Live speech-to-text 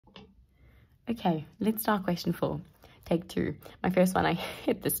Okay, let's start question 4. Take 2. My first one, I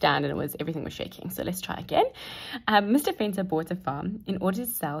hit the stand and everything was shaking. So let's try again. Mr. Fenter bought a farm in order to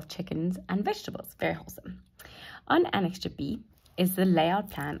sell chickens and vegetables. Very wholesome. On annexure B is the layout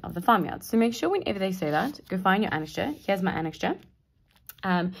plan of the farmyard. So make sure whenever they say that, go find your annexure. Here's my annexure.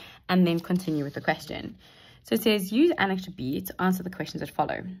 And then continue with the question. So it says, use annexure B to answer the questions that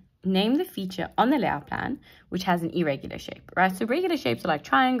follow. Name the feature on the layout plan which has an irregular shape, right? So regular shapes are like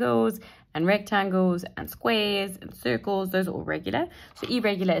triangles and rectangles and squares and circles. Those are all regular. So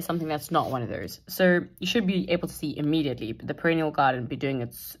irregular is something that's not one of those. So you should be able to see immediately the perennial garden be doing a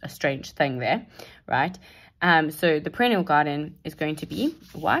strange thing there, right? So the perennial garden is going to be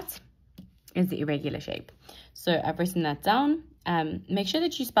what is the irregular shape. So I've written that down. Make sure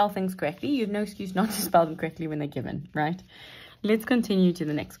that you spell things correctly. You have no excuse not to spell them correctly when they're given, right? Let's continue to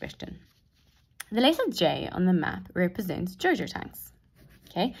the next question. The letter J on the map represents Jojo tanks.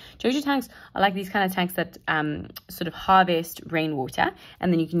 Okay, Jojo tanks are like these kind of tanks that sort of harvest rainwater,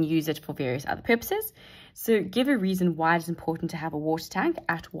 and then you can use it for various other purposes. So give a reason why it's important to have a water tank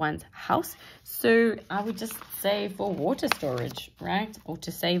at one's house. So I would just say for water storage, right? Or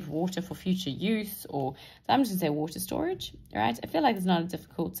to save water for future use, or so I'm just gonna say water storage, right? I feel like it's not a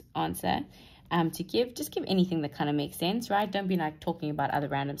difficult answer to give. Just give anything that kind of makes sense, right? Don't be like talking about other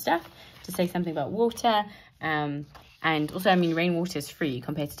random stuff. Just say something about water. And also, I mean, rainwater is free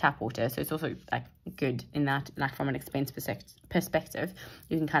compared to tap water. So it's also like good in that, like from an expense perspective,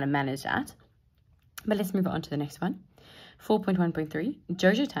 you can kind of manage that. But let's move on to the next one. 4.1.3,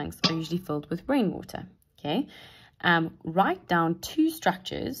 Jojo tanks are usually filled with rainwater, okay? Write down 2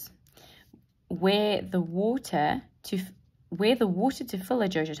 structures where the water to fill a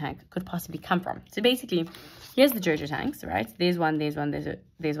Jojo tank could possibly come from. So basically, here's the Jojo tanks, right? There's one, there's one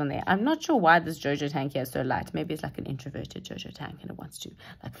there. I'm not sure why this Jojo tank here is so light. Maybe it's like an introverted Jojo tank and it wants to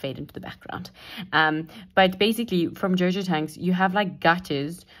like fade into the background. But basically, from Jojo tanks, you have like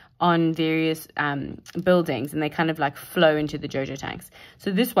gutters on various buildings, and they kind of like flow into the Jojo tanks.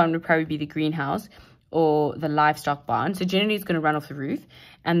 So this one would probably be the greenhouse or the livestock barn. So generally it's going to run off the roof,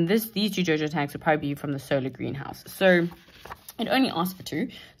 and these 2 Jojo tanks would probably be from the solar greenhouse. So it only asks for 2.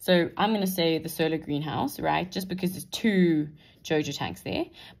 So I'm going to say the solar greenhouse, right? Just because there's 2 Jojo tanks there.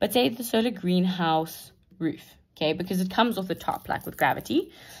 But say the solar greenhouse roof, okay? Because it comes off the top, like with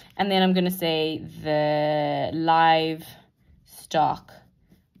gravity. And then I'm going to say the livestock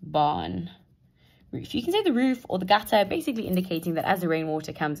barn roof. You can say the roof or the gutter, basically indicating that as the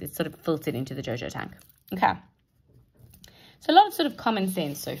rainwater comes, it's sort of filtered into the Jojo tank. Okay. So a lot of sort of common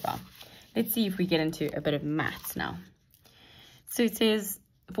sense so far. Let's see if we get into a bit of maths now. So it says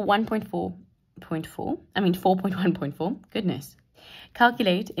for 4.1.4, goodness.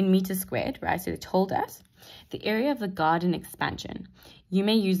 Calculate in meters squared, right? So they told us the area of the garden expansion. You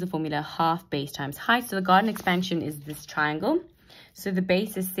may use the formula half base times height. So the garden expansion is this triangle. So the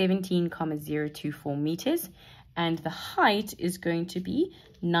base is 17,024 meters, and the height is going to be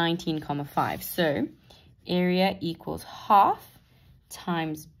 19,5. So area equals half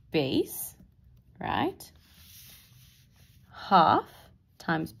times base, right? Half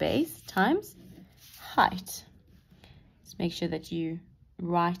times base times height. Just make sure that you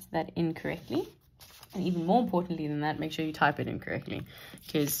write that in correctly. And even more importantly than that, make sure you type it in correctly,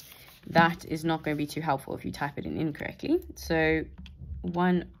 because that is not going to be too helpful if you type it in incorrectly. So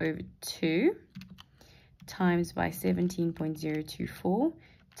 1/2 times by 17.024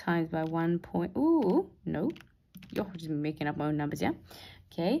 times by 1 point, ooh, no, you're just making up my own numbers, yeah?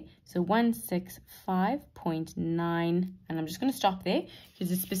 Okay, so 165.9, and I'm just going to stop there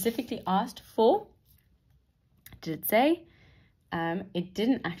because it specifically asked for, did it say? It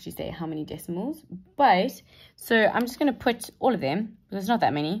didn't actually say how many decimals, but so I'm just going to put all of them. There's not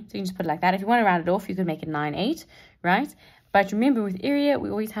that many, so you can just put it like that. If you want to round it off, you could make it 9/8, right? But remember, with area, we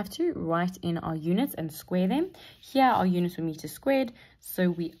always have to write in our units and square them. Here, our units are meters squared, so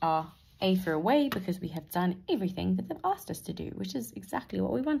we are A for away because we have done everything that they've asked us to do, which is exactly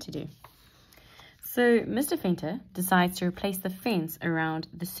what we want to do. So Mr. Fenter decides to replace the fence around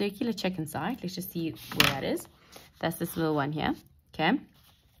the circular chicken site. Let's just see where that is. That's this little one here, okay?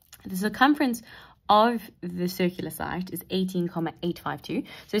 The circumference of the circular site is 18,852.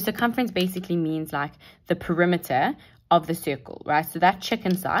 So circumference basically means like the perimeter of the circle, right? So that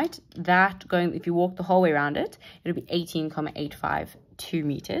chicken site, if you walk the whole way around it, it'll be 18,852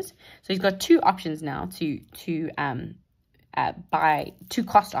 meters. So he's got 2 options now to buy 2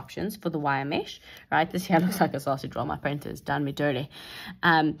 cost options for the wire mesh, right? This here looks like a sausage roll. My printer's done me dirty.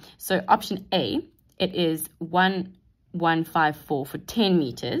 So option A, it is 1154 for 10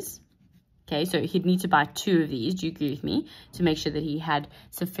 meters. Okay, so he'd need to buy 2 of these, do you agree with me, to make sure that he had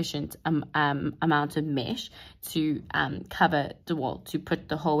sufficient amount of mesh to cover the wall, to put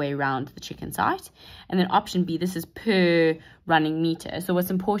the whole way around the chicken site. And then option B, this is per running meter. So what's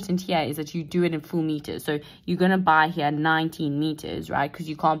important here is that you do it in full meters. So you're going to buy here 19 meters, right? Because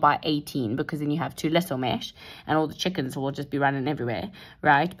you can't buy 18 because then you have too little mesh and all the chickens will just be running everywhere,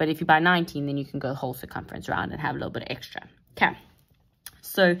 right? But if you buy 19, then you can go the whole circumference around and have a little bit extra. Okay.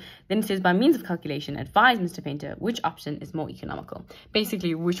 So then it says, by means of calculation, advise Mr. Painter which option is more economical.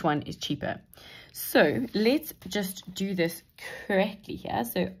 Basically, which one is cheaper. So let's just do this correctly here.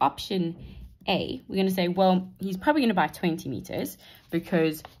 So option A, we're going to say, well, he's probably going to buy 20 meters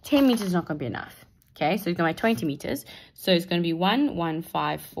because 10 meters is not going to be enough. Okay, so he's going to buy 20 meters. So it's going to be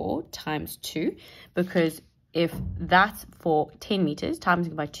 1154 times 2, because if that's for 10 meters, times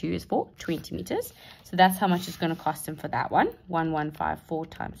by 2 is for 20 meters. So that's how much it's going to cost him for that one. 1154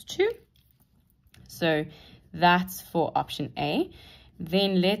 times 2. So that's for option A.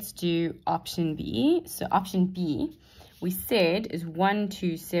 Then let's do option B. So option B, we said, is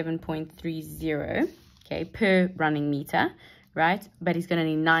 127.30, okay, per running meter, right? But he's going to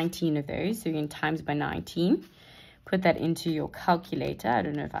need 19 of those. So you're going to times by 19. Put that into your calculator. I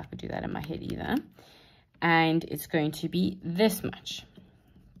don't know if I could do that in my head either. And it's going to be this much,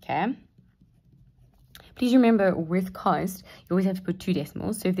 okay? Please remember, with cost, you always have to put 2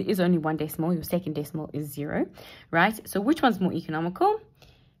 decimals. So if there is only 1 decimal, your second decimal is 0, right? So which one's more economical?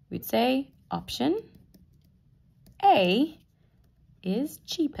 We'd say option A is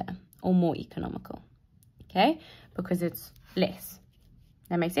cheaper or more economical, okay? Because it's less.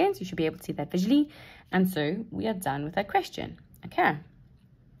 That makes sense? You should be able to see that visually. And so we are done with that question, okay?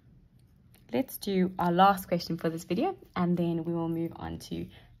 Let's do our last question for this video, and then we will move on to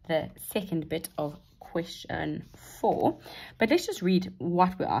the second bit of question 4. But let's just read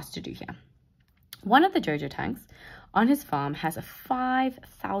what we're asked to do here. One of the JoJo tanks on his farm has a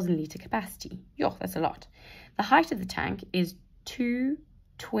 5,000 litre capacity. Yo, that's a lot. The height of the tank is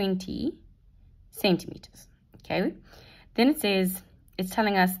 220 centimeters. Okay. Then it says, it's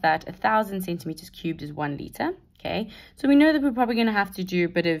telling us that 1,000 centimeters cubed is 1 litre. Okay, so we know that we're probably going to have to do a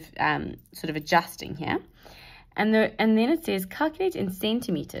bit of sort of adjusting here. And then it says, calculate in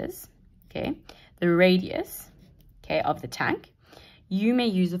centimeters, okay, the radius, okay, of the tank. You may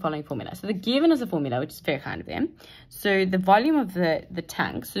use the following formula. So they're given us a formula, which is very kind of them. So the volume of the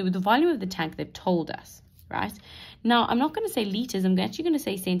tank, so the volume of the tank they've told us, right? Now, I'm not going to say liters, I'm actually going to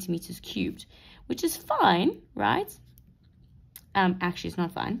say centimeters cubed, which is fine, right? Actually, it's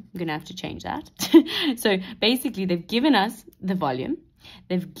not fine. I'm going to have to change that. So basically, they've given us the volume.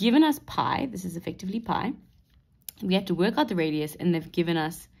 They've given us pi. This is effectively pi. We have to work out the radius, and they've given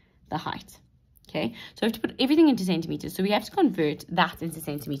us the height. Okay, so we have to put everything into centimeters. So we have to convert that into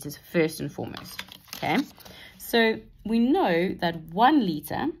centimeters first and foremost. Okay, so we know that 1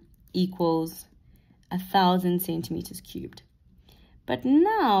 litre equals 1,000 centimeters cubed. But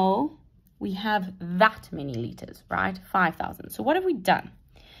now we have that many liters, right? 5,000. So what have we done?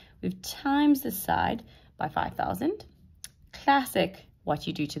 We've times this side by 5,000. Classic, what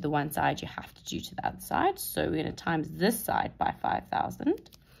you do to the one side, you have to do to the other side. So we're going to times this side by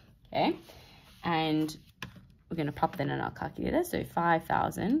 5,000. Okay. And we're going to pop that in our calculator. So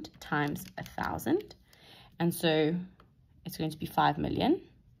 5,000 times 1,000. And so it's going to be 5 million.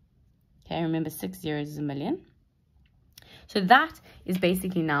 Okay. Remember, 6 zeros is a million. So that is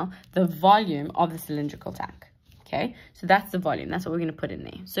basically now the volume of the cylindrical tank, okay? So that's the volume. That's what we're going to put in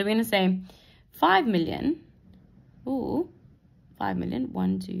there. So we're going to say 5 million, 5 million,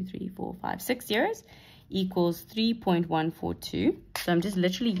 1, 2, 3, 4, 5, 6 zeros equals 3.142. So I'm just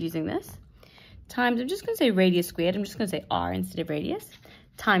literally using this. Times, I'm just going to say radius squared. I'm just going to say r instead of radius.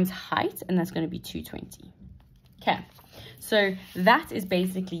 Times height, and that's going to be 220. Okay, so that is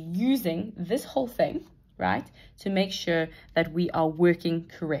basically using this whole thing, right, to make sure that we are working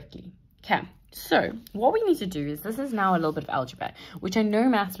correctly. Okay, so what we need to do is, this is now a little bit of algebra, which I know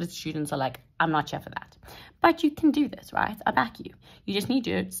maths lit students are like, I'm not sure for that. But you can do this, right? I back you. You just need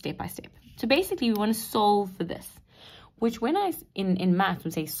to do it step by step. So basically, we want to solve for this, which when in maths, we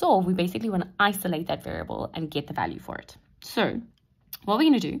say solve, we basically want to isolate that variable and get the value for it. So what we're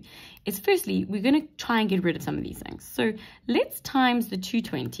going to do is, firstly, we're going to try and get rid of some of these things. So let's times the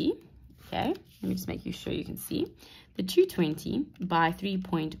 220, okay? Let me just make you sure you can see. The 220 by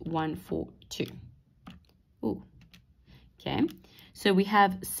 3.142. Ooh, okay. So we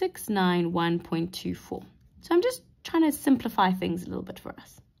have 691.24. So I'm just trying to simplify things a little bit for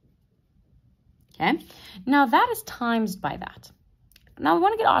us. Okay. Now that is times by that. Now we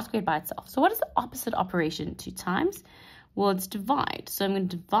want to get r squared by itself. So what is the opposite operation to times? Well, it's divide. So I'm going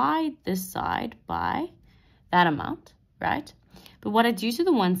to divide this side by that amount, right? But what I do to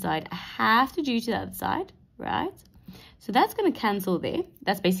the one side, I have to do to the other side, right? So that's going to cancel there.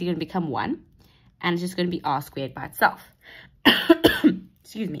 That's basically going to become 1. And it's just going to be r squared by itself.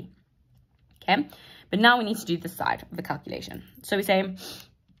 Excuse me. Okay. But now we need to do the side of the calculation. So we say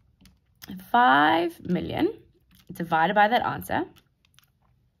 5 million divided by that answer.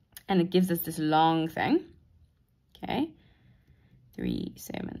 And it gives us this long thing. Okay.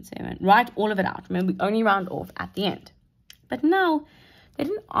 377. Write all of it out. Remember, we only round off at the end. But now, they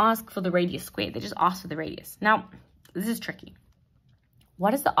didn't ask for the radius squared. They just asked for the radius. Now, this is tricky.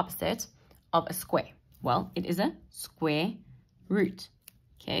 What is the opposite of a square? Well, it is a square root.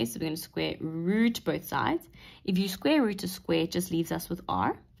 Okay, so we're going to square root both sides. If you square root a square, it just leaves us with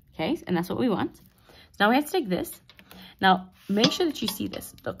r. Okay, and that's what we want. So now we have to take this. Now, make sure that you see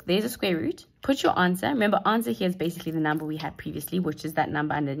this. Look, there's a square root. Put your answer. Remember, answer here is basically the number we had previously, which is that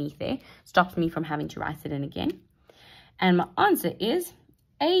number underneath there. Stops me from having to write it in again. And my answer is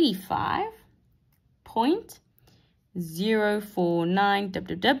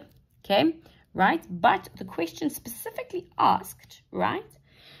 85.049, okay, right? But the question specifically asked, right,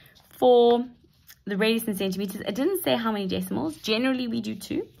 for the radius in centimeters. It didn't say how many decimals. Generally, we do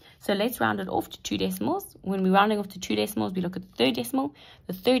 2. So let's round it off to 2 decimals. When we're rounding off to 2 decimals, we look at the third decimal.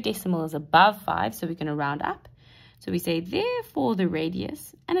 The third decimal is above 5, so we're going to round up. So we say, therefore, the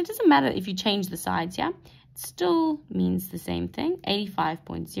radius, and it doesn't matter if you change the sides, yeah? It still means the same thing,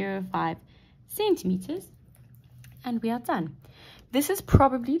 85.05 centimeters. And we are done. This is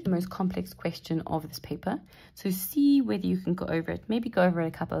probably the most complex question of this paper. So see whether you can go over it. Maybe go over it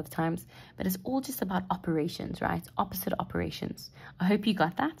a couple of times. But it's all just about operations, right? Opposite operations. I hope you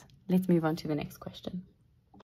got that. Let's move on to the next question.